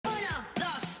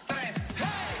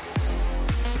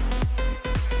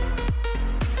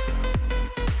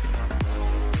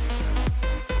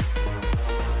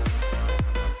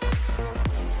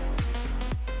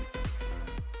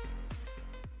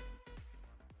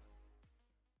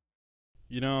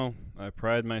I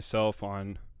pride myself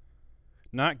on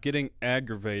not getting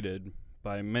aggravated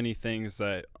by many things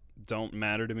that don't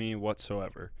matter to me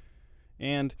whatsoever.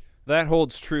 And that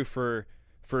holds true for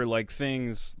like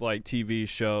things like TV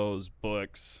shows,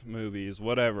 books, movies,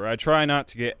 whatever. I try not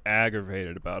to get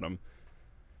aggravated about them.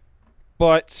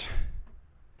 But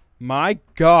my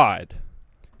god,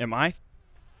 am I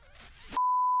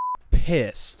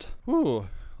pissed. Ooh,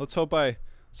 let's hope I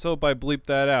bleep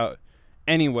that out.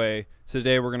 Anyway,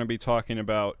 today we're going to be talking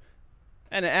about,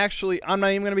 and actually I'm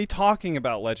not even going to be talking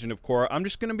about Legend of Korra. I'm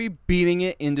just going to be beating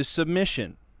it into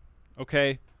submission.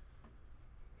 Okay?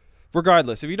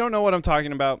 Regardless, if you don't know what I'm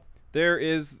talking about, there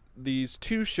is these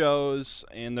two shows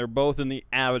and they're both in the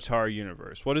Avatar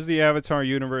universe. What is the Avatar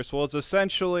universe? Well, it's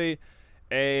essentially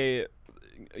a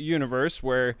universe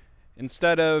where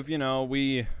instead of,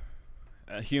 we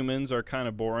humans are kind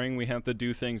of boring, we have to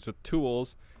do things with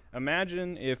tools.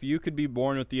 Imagine if you could be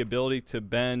born with the ability to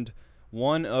bend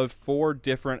one of four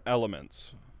different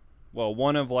elements. Well,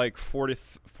 one of like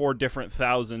 44 different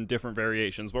thousand different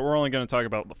variations, but we're only going to talk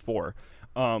about the four.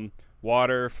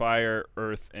 Water, fire,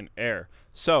 earth, and air.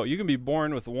 So you can be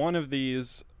born with one of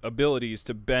these abilities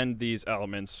to bend these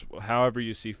elements however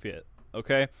you see fit.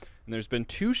 Okay? And there's been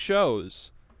two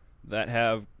shows that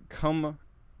have come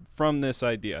from this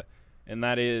idea, and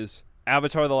that is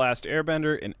Avatar The Last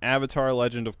Airbender and Avatar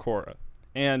Legend of Korra.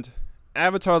 And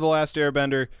Avatar The Last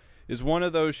Airbender is one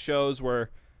of those shows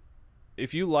where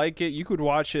if you like it, you could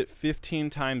watch it 15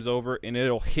 times over and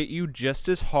it'll hit you just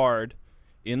as hard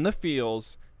in the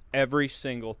feels every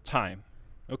single time.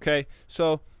 Okay?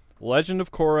 So Legend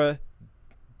of Korra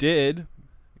did,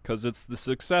 because it's the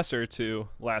successor to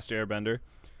Last Airbender,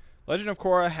 Legend of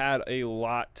Korra had a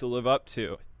lot to live up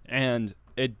to, and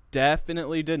it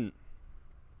definitely didn't.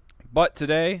 But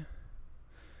today,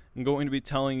 I'm going to be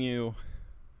telling you,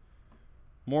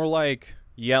 more like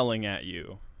yelling at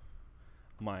you,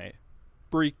 my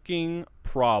freaking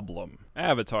problem.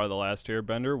 Avatar The Last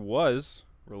Airbender was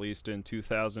released in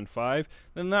 2005,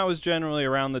 and that was generally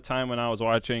around the time when I was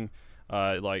watching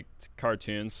like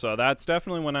cartoons, so that's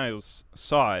definitely when I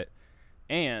saw it.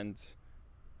 And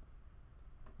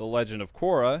The Legend of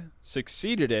Korra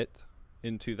succeeded it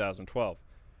in 2012.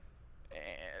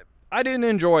 I didn't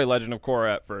enjoy Legend of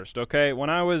Korra at first, okay? When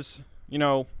I was,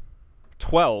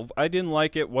 12, I didn't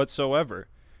like it whatsoever.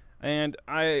 And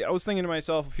I was thinking to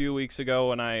myself a few weeks ago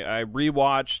when I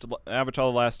rewatched Avatar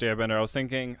The Last Airbender, I was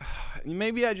thinking,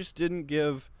 maybe I just didn't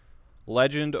give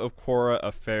Legend of Korra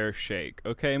a fair shake,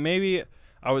 okay? Maybe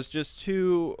I was just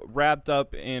too wrapped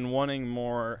up in wanting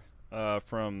more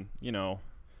from,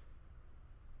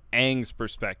 Aang's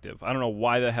perspective. I don't know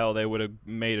why the hell they would have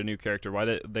made a new character.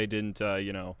 Why they didn't,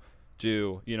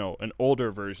 do, an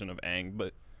older version of Aang,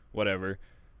 but whatever.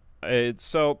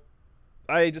 So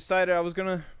I decided I was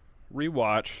going to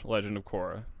rewatch Legend of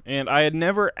Korra. And I had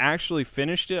never actually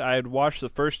finished it. I had watched the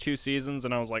first two seasons,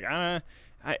 and I was like,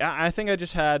 I think I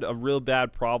just had a real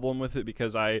bad problem with it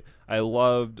because I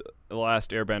loved The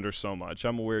Last Airbender so much.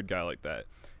 I'm a weird guy like that.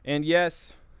 And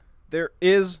yes, there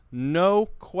is no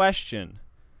question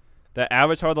that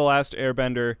Avatar The Last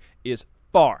Airbender is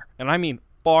far, and I mean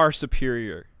far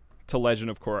superior to Legend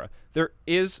of Korra. There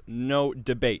is no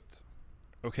debate.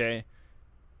 Okay?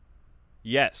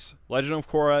 Yes, Legend of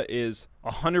Korra is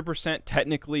 100%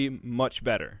 technically much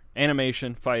better.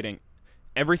 Animation, fighting,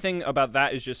 everything about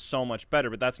that is just so much better,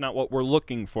 but that's not what we're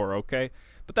looking for, okay?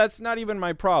 But that's not even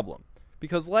my problem,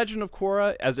 because Legend of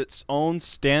Korra, as its own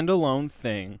standalone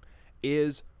thing,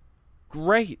 is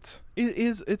great.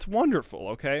 It's wonderful,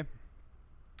 okay?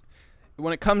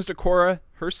 When it comes to Korra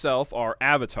herself, our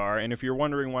Avatar, and if you're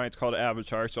wondering why it's called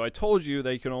Avatar, so I told you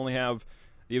that you can only have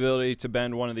the ability to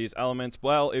bend one of these elements.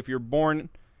 Well, if you're born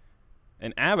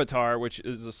an Avatar, which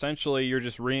is essentially you're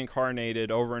just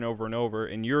reincarnated over and over and over,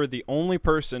 and you're the only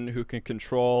person who can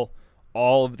control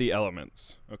all of the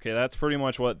elements. Okay, that's pretty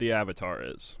much what the Avatar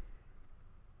is.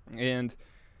 And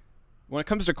when it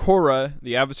comes to Korra,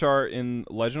 the Avatar in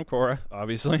Legend of Korra,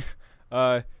 obviously,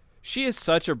 she is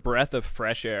such a breath of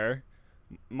fresh air.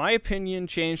 My opinion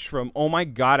changed from, oh my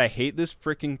god, I hate this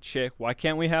freaking chick. Why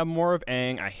can't we have more of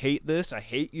Aang? I hate this. I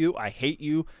hate you. I hate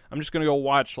you. I'm just going to go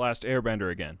watch Last Airbender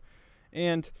again.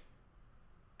 And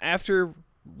after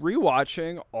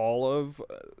rewatching all of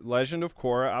Legend of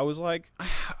Korra, I was like,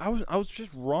 I was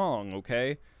just wrong,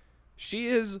 okay? She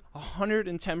is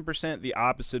 110% the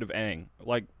opposite of Aang.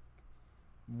 Like,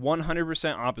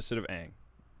 100% opposite of Aang.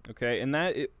 Okay? And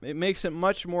that, it makes it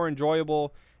much more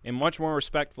enjoyable and much more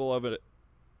respectful of it.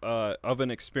 Of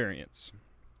an experience.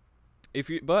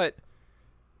 But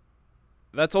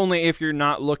that's only if you're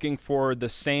not looking for the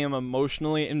same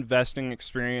emotionally investing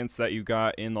experience that you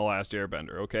got in The Last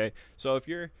Airbender, okay? So if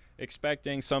you're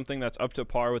expecting something that's up to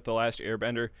par with The Last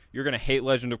Airbender, you're going to hate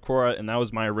Legend of Korra, and that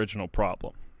was my original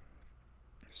problem.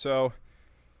 So,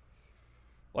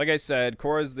 like I said,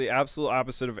 Korra is the absolute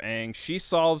opposite of Aang. She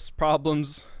solves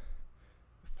problems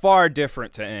far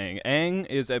different to Aang. Aang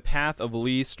is a path of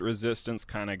least resistance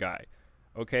kind of guy.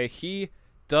 Okay, he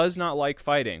does not like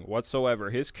fighting whatsoever.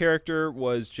 His character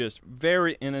was just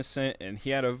very innocent, and he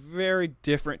had a very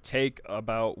different take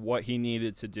about what he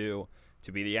needed to do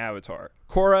to be the Avatar.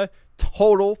 Korra,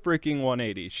 total freaking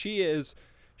 180.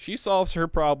 She solves her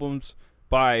problems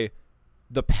by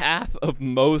the path of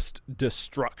most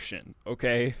destruction,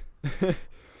 okay?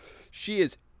 She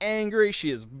is angry,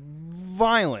 she is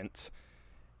violent,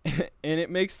 and it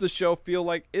makes the show feel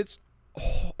like it's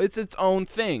its own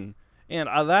thing. And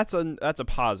that's a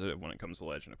positive when it comes to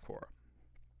Legend of Korra.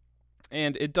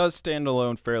 And it does stand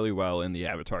alone fairly well in the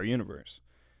Avatar universe.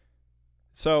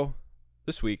 So,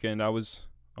 this weekend I was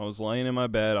laying in my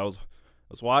bed. I was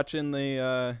watching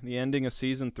the ending of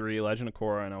season 3, Legend of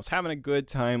Korra, and I was having a good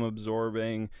time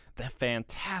absorbing the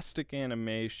fantastic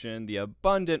animation, the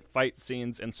abundant fight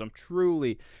scenes, and some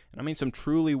truly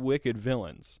wicked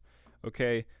villains.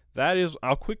 Okay,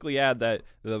 I'll quickly add that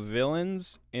the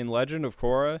villains in Legend of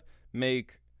Korra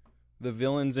make the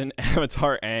villains in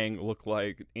Avatar Aang look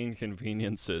like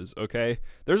inconveniences, okay?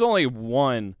 There's only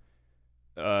one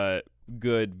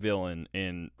good villain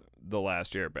in The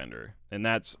Last Airbender, and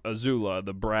that's Azula,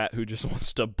 the brat who just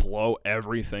wants to blow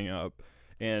everything up.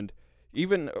 And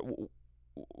even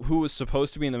who was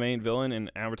supposed to be the main villain in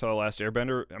Avatar The Last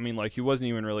Airbender, I mean, like, he wasn't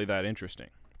even really that interesting.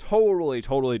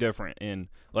 Totally different in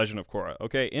Legend of Korra,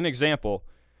 okay? An example,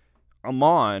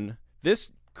 Amon,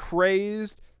 this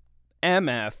crazed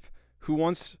MF who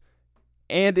wants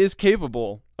and is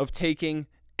capable of taking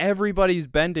everybody's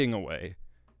bending away,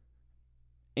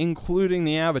 including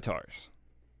the avatars.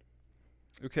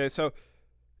 Okay, so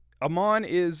Amon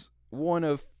is one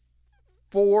of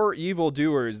 4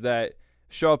 evildoers that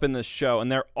show up in this show,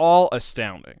 and they're all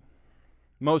astounding.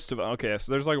 Most of them. Okay,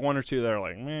 so there's like 1 or 2 that are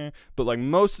like, meh, but like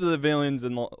most of the villains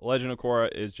in Legend of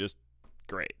Korra is just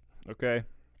great, okay?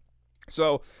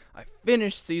 So I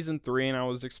finished season 3, and I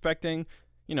was expecting,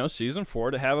 season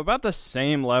 4 to have about the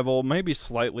same level, maybe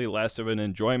slightly less of an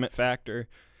enjoyment factor.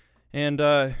 And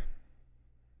I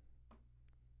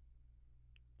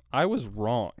was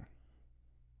wrong.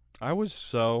 I was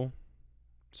so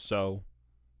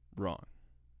wrong.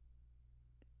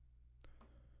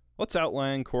 Let's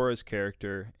outline Korra's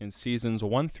character in seasons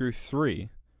 1 through 3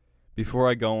 before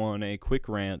I go on a quick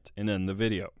rant and end the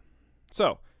video.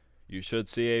 So, you should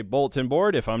see a bulletin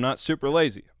board if I'm not super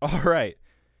lazy. All right.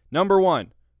 Number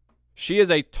 1. She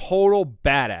is a total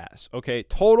badass. Okay,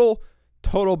 total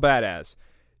badass.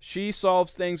 She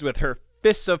solves things with her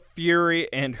fists of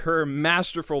fury and her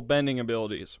masterful bending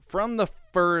abilities from the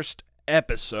first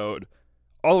episode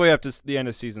all the way up to the end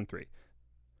of season 3.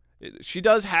 She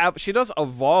does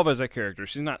evolve as a character.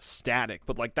 She's not static,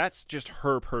 but like that's just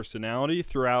her personality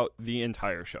throughout the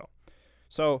entire show.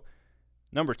 So,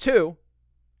 number 2,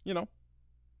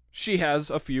 she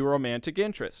has a few romantic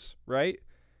interests, right?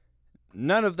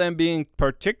 None of them being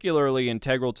particularly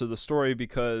integral to the story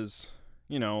because,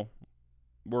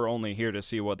 we're only here to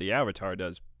see what the Avatar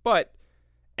does. But,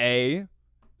 A,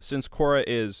 since Korra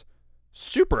is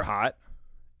super hot,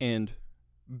 and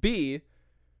B,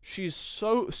 she's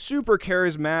so super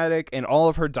charismatic and all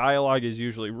of her dialogue is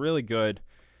usually really good,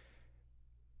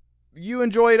 you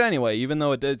enjoy it anyway, even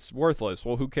though it's worthless.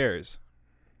 Well, who cares?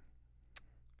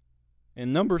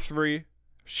 And number 3,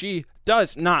 she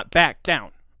does not back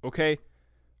down, okay?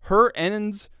 Her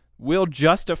ends will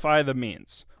justify the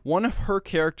means. One of her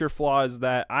character flaws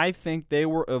that I think they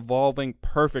were evolving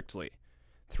perfectly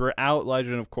throughout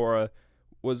Legend of Korra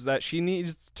was that she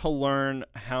needs to learn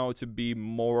how to be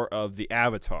more of the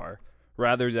Avatar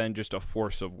rather than just a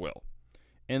force of will.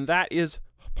 And that is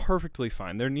perfectly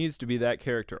fine. There needs to be that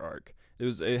character arc.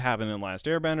 It happened in Last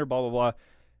Airbender, blah, blah, blah.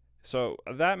 So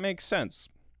that makes sense.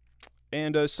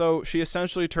 And so she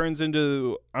essentially turns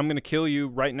into, I'm going to kill you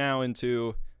right now,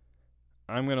 into,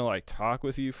 I'm going to talk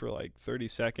with you for 30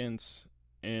 seconds.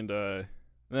 And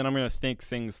then I'm going to think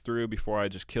things through before I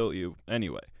just kill you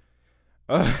anyway.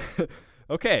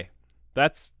 Okay,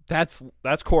 that's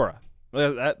Korra.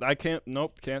 I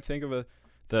can't think of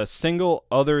the single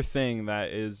other thing that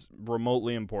is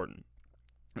remotely important,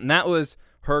 and that was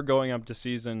her going up to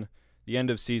the end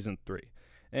of season 3.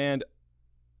 And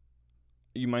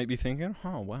you might be thinking,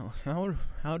 oh well,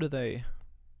 how do they?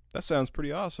 That sounds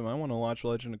pretty awesome. I want to watch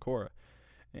Legend of Korra,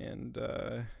 and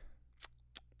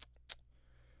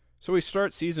So we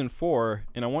start season 4,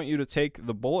 and I want you to take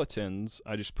the bulletins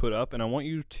I just put up, and I want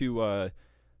you to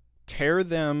tear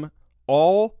them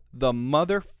all the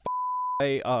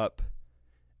way up,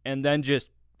 and then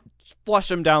just flush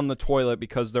them down the toilet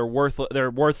because they're worthless. They're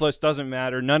worthless. Doesn't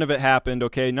matter. None of it happened.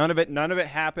 Okay, none of it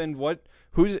happened. What?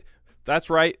 Who's?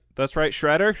 That's right.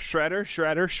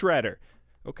 Shredder.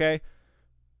 Okay.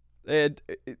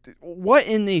 What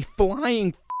in the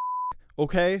flying?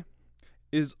 Okay,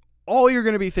 is all you're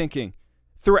going to be thinking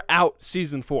throughout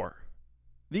season 4.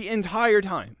 The entire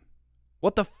time.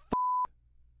 What the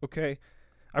Okay?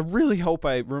 I really hope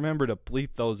I remember to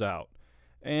bleep those out.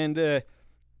 And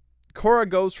Korra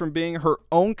goes from being her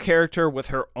own character with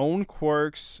her own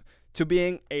quirks to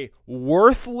being a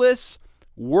worthless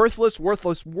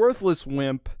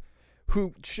wimp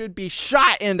who should be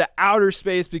shot into outer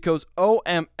space because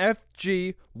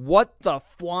OMFG, what the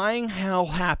flying hell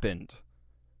happened?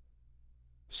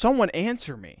 Someone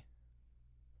answer me.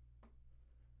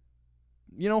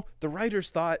 You know, the writers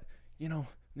thought, he's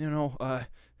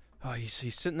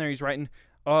sitting there, he's writing,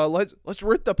 let's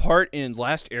rip the part in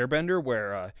Last Airbender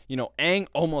where, Aang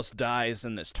almost dies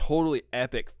in this totally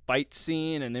epic fight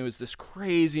scene, and there was this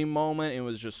crazy moment. It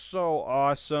was just so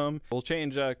awesome. We'll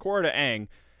change Korra to Aang,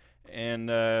 and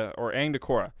or Aang to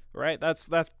Korra, right? That's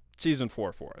season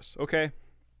 4 for us, okay?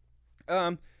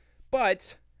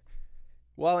 But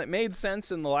while it made sense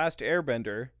in The Last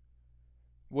Airbender,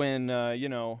 when,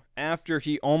 after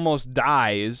he almost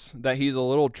dies, that he's a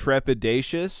little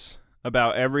trepidatious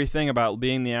about everything, about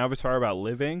being the Avatar, about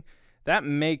living, that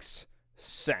makes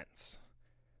sense.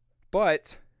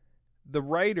 But the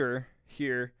writer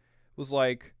here was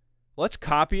like, let's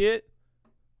copy it.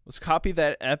 Let's copy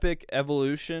that epic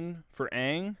evolution for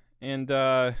Aang, and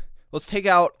let's take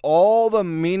out all the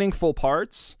meaningful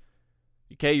parts.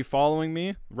 Okay, you following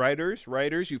me? Writers,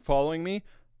 you following me?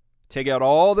 Take out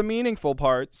all the meaningful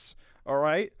parts, all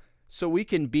right? So we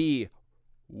can be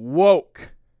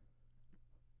woke.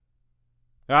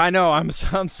 I know,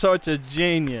 I'm such a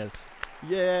genius.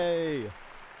 Yay.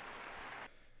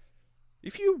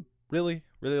 If you really,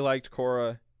 really liked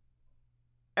Korra,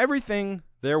 everything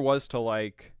there was to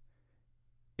like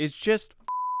is just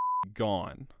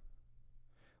gone.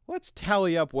 Let's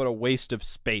tally up what a waste of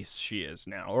space she is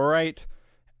now, all right?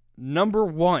 Number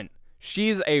 1,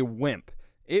 she's a wimp.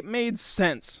 It made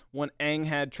sense when Aang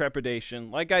had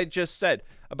trepidation, like I just said,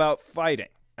 about fighting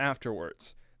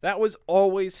afterwards. That was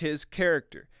always his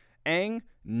character. Aang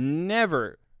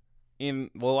never,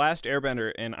 in The Last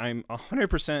Airbender, and I'm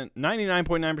 100%,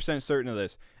 99.9% certain of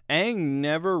this, Aang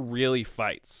never really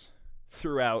fights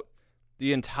throughout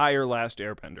the entire Last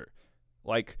Airbender.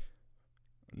 Like,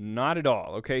 not at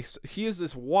all, okay? So he is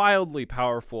this wildly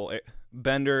powerful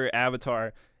bender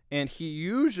avatar, and he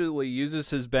usually uses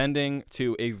his bending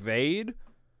to evade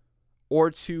or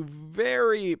to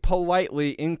very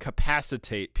politely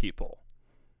incapacitate people.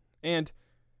 And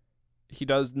he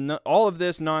does all of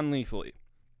this non-lethally.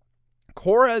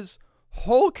 Korra's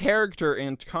whole character,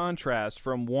 in contrast,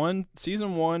 from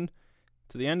season 1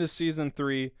 to the end of season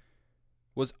 3,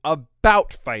 was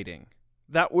about fighting.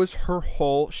 That was her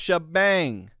whole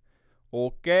shebang.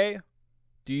 Okay?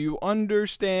 Do you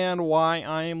understand why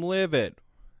I am livid?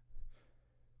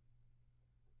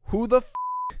 Who the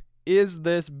is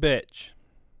this bitch?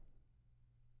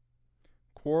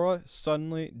 Korra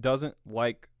suddenly doesn't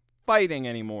like fighting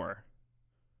anymore.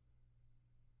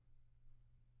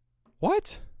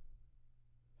 What?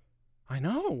 I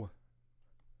know.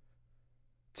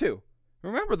 2.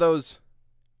 Remember those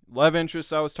love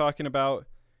interests I was talking about?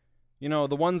 You know,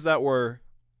 the ones that were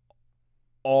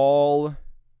all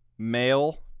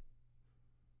male?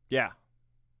 Yeah.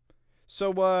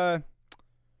 So,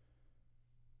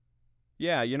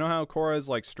 yeah, you know how Korra is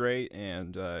like straight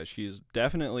and she's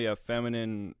definitely a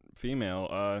feminine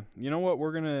female. You know what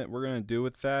we're gonna do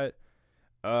with that?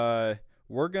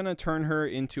 We're gonna turn her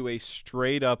into a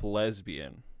straight up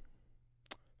lesbian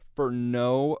for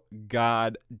no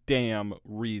goddamn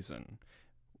reason.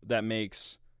 That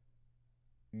makes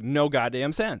no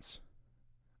goddamn sense.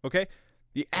 Okay?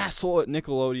 The asshole at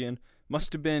Nickelodeon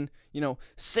must have been,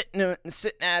 sitting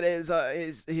at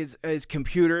his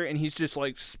computer, and he's just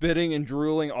like spitting and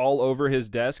drooling all over his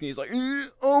desk, and he's like,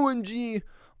 OMG,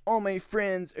 all my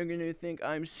friends are gonna think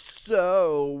I'm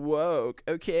so woke.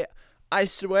 Okay, I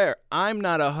swear, I'm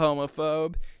not a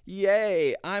homophobe.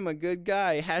 Yay, I'm a good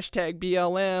guy. Hashtag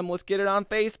BLM. Let's get it on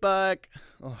Facebook.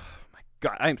 Oh my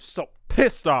God, I'm so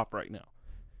pissed off right now.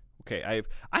 Okay,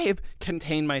 I have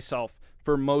contained myself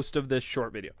for most of this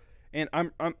short video. And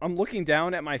I'm looking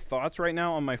down at my thoughts right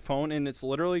now on my phone, and it's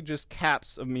literally just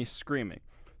caps of me screaming.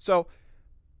 So,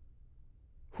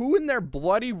 Who in their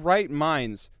bloody right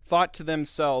minds thought to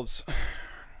themselves,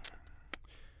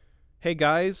 hey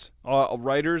guys,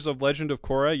 writers of Legend of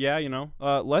Korra, yeah, you know,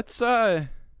 let's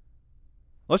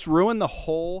ruin the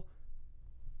whole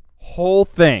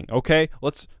thing, okay?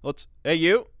 Let's hey,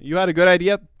 you had a good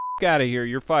idea? Out of here,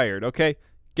 you're fired, okay?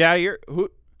 Get out of here. Who,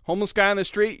 homeless guy on the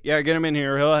street? Yeah, get him in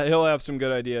here. He'll have some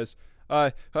good ideas.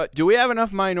 Do we have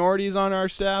enough minorities on our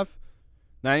staff?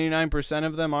 99%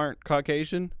 of them aren't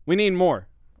Caucasian. We need more.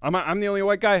 I'm the only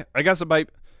white guy. I guess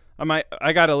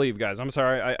I gotta leave, guys. I'm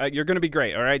sorry. You're gonna be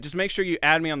great. All right. Just make sure you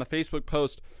add me on the Facebook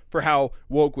post for how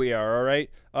woke we are. All right.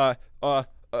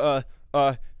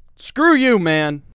 Screw you, man.